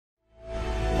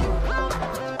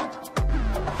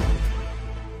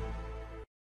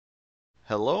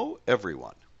Hello,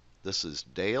 everyone. This is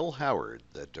Dale Howard,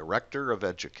 the Director of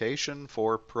Education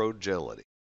for Progility.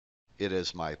 It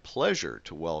is my pleasure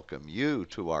to welcome you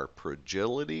to our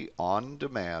Progility On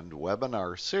Demand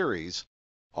webinar series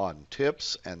on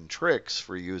tips and tricks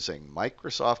for using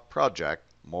Microsoft Project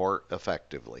more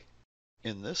effectively.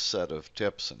 In this set of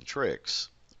tips and tricks,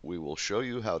 we will show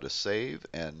you how to save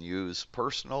and use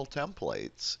personal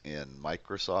templates in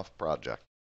Microsoft Project.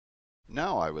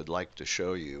 Now I would like to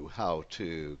show you how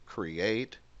to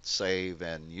create, save,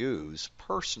 and use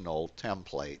personal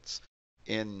templates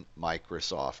in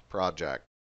Microsoft Project.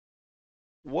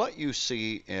 What you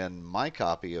see in my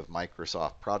copy of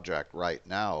Microsoft Project right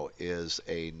now is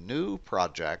a new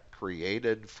project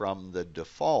created from the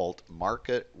default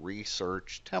market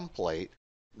research template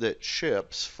that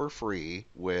ships for free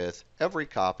with every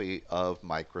copy of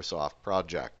Microsoft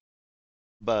Project.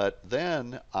 But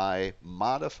then I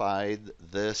modified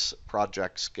this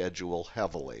project schedule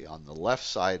heavily. On the left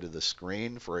side of the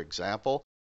screen, for example,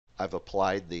 I've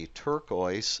applied the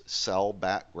turquoise cell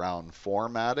background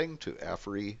formatting to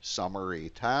every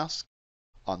summary task.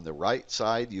 On the right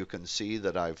side, you can see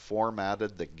that I've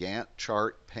formatted the Gantt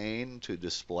chart pane to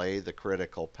display the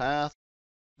critical path.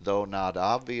 Though not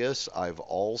obvious, I've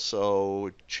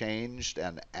also changed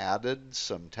and added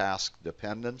some task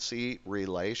dependency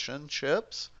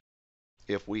relationships.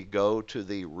 If we go to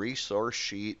the resource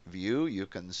sheet view, you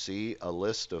can see a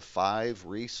list of 5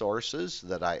 resources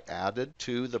that I added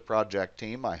to the project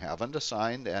team. I haven't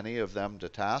assigned any of them to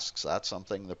tasks. That's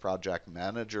something the project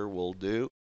manager will do.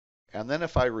 And then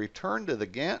if I return to the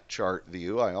Gantt chart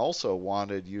view, I also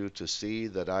wanted you to see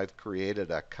that I've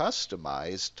created a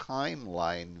customized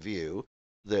timeline view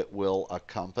that will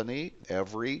accompany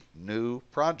every new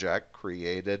project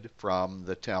created from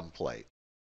the template.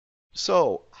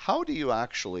 So, how do you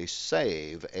actually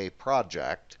save a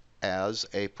project as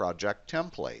a project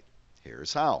template?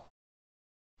 Here's how.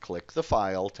 Click the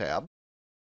File tab,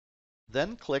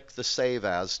 then click the Save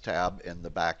As tab in the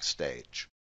Backstage.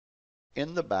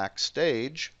 In the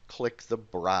Backstage, click the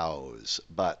Browse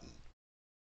button.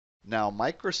 Now,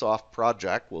 Microsoft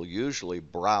Project will usually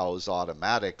browse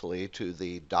automatically to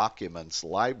the Documents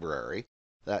library.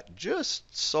 That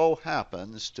just so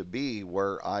happens to be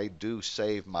where I do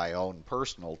save my own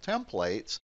personal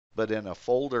templates, but in a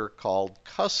folder called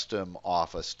Custom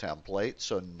Office Template.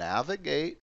 So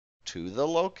navigate to the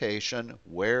location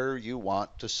where you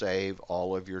want to save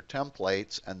all of your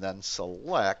templates and then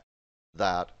select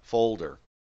that folder.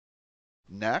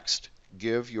 Next,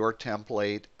 give your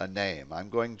template a name. I'm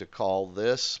going to call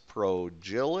this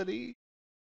Progility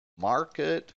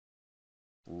Market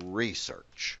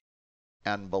Research.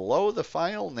 And below the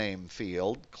file name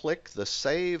field, click the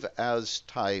Save As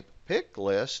Type pick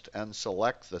list and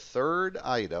select the third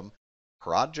item,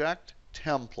 Project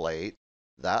Template.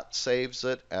 That saves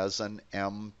it as an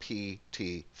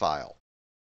MPT file.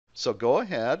 So go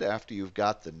ahead, after you've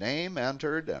got the name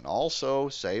entered and also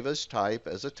Save As Type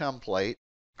as a template,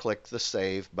 click the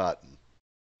Save button.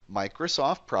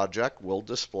 Microsoft Project will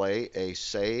display a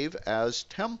Save As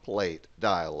Template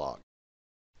dialog.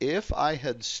 If I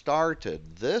had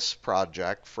started this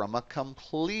project from a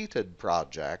completed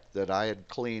project that I had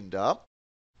cleaned up,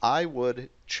 I would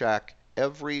check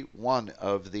every one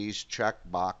of these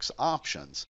checkbox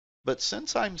options. But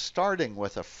since I'm starting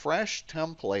with a fresh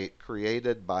template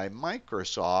created by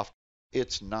Microsoft,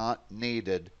 it's not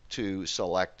needed to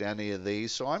select any of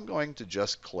these, so I'm going to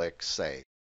just click Save.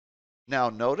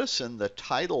 Now notice in the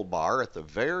title bar at the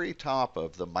very top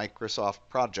of the Microsoft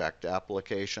Project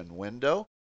application window,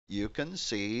 you can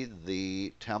see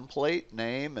the template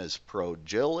name is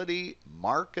Progility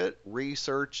Market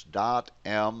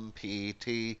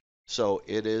Research.mpt, so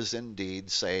it is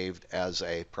indeed saved as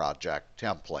a project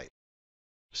template.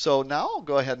 So now I'll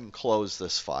go ahead and close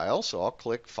this file. So I'll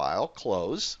click File,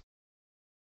 Close.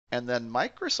 And then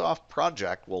Microsoft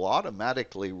Project will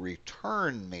automatically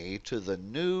return me to the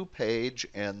new page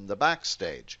in the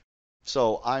Backstage.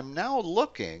 So I'm now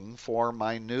looking for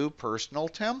my new personal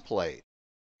template.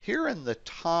 Here in the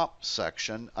top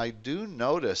section, I do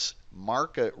notice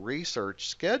Market Research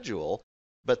Schedule,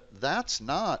 but that's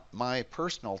not my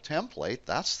personal template.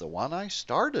 That's the one I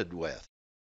started with.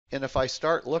 And if I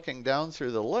start looking down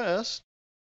through the list,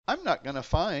 I'm not going to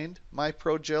find my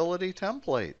Progility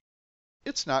template.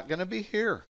 It's not going to be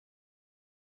here.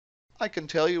 I can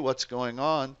tell you what's going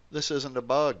on. This isn't a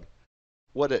bug.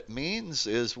 What it means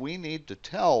is we need to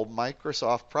tell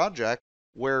Microsoft Project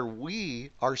where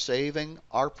we are saving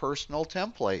our personal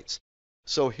templates.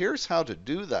 So here's how to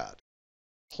do that.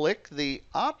 Click the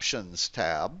Options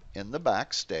tab in the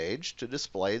Backstage to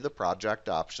display the Project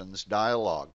Options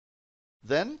dialog.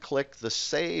 Then click the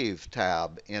Save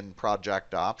tab in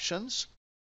Project Options.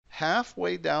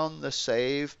 Halfway down the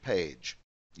Save page,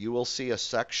 you will see a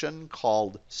section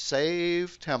called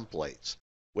Save Templates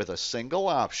with a single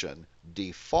option,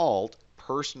 Default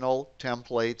Personal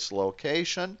Templates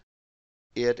Location.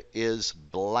 It is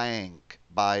blank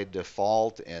by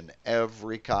default in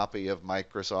every copy of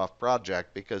Microsoft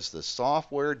Project because the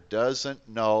software doesn't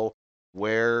know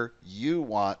where you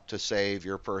want to save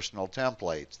your personal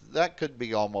templates. That could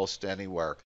be almost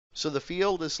anywhere. So the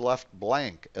field is left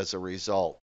blank as a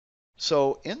result.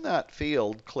 So in that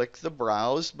field, click the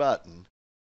Browse button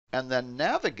and then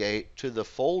navigate to the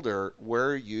folder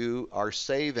where you are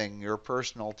saving your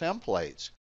personal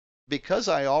templates. Because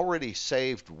I already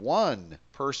saved one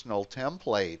personal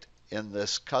template in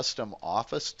this Custom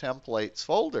Office Templates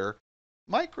folder,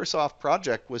 Microsoft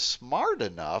Project was smart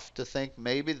enough to think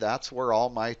maybe that's where all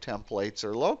my templates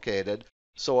are located.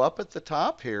 So up at the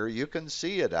top here, you can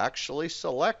see it actually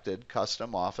selected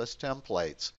Custom Office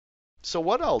Templates. So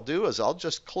what I'll do is I'll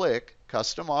just click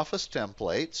Custom Office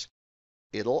Templates.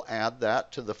 It'll add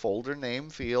that to the folder name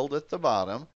field at the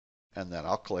bottom, and then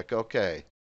I'll click OK.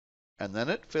 And then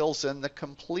it fills in the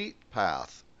complete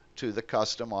path to the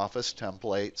Custom Office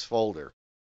Templates folder.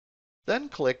 Then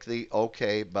click the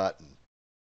OK button.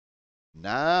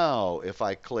 Now, if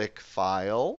I click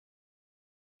File,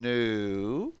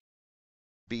 New,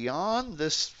 beyond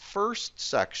this first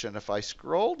section, if I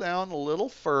scroll down a little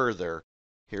further,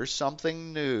 here's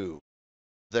something new.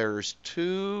 There's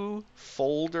two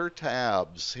folder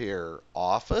tabs here,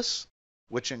 Office,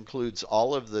 which includes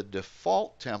all of the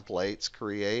default templates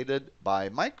created by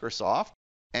Microsoft,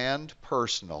 and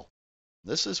Personal.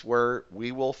 This is where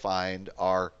we will find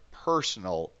our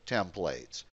personal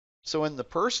templates. So in the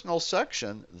Personal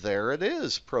section, there it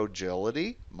is,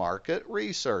 Progility Market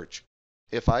Research.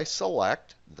 If I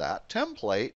select that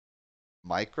template,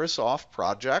 Microsoft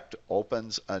Project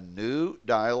opens a new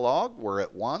dialog where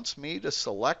it wants me to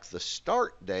select the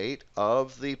start date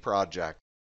of the project.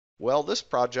 Well, this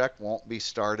project won't be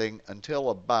starting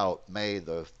until about May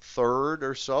the 3rd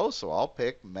or so I'll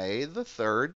pick May the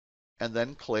 3rd and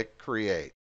then click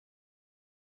Create.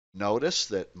 Notice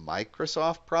that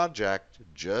Microsoft Project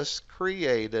just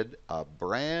created a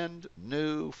brand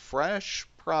new, fresh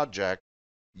project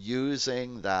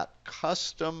using that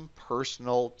custom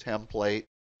personal template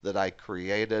that I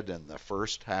created in the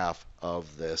first half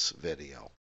of this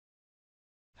video.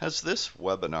 Has this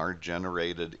webinar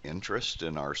generated interest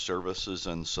in our services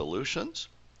and solutions?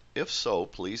 If so,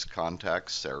 please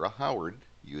contact Sarah Howard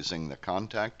using the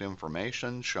contact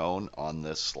information shown on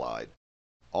this slide.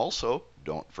 Also,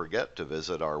 don't forget to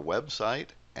visit our website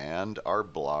and our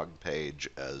blog page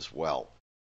as well.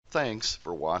 Thanks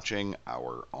for watching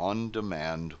our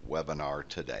on-demand webinar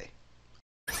today.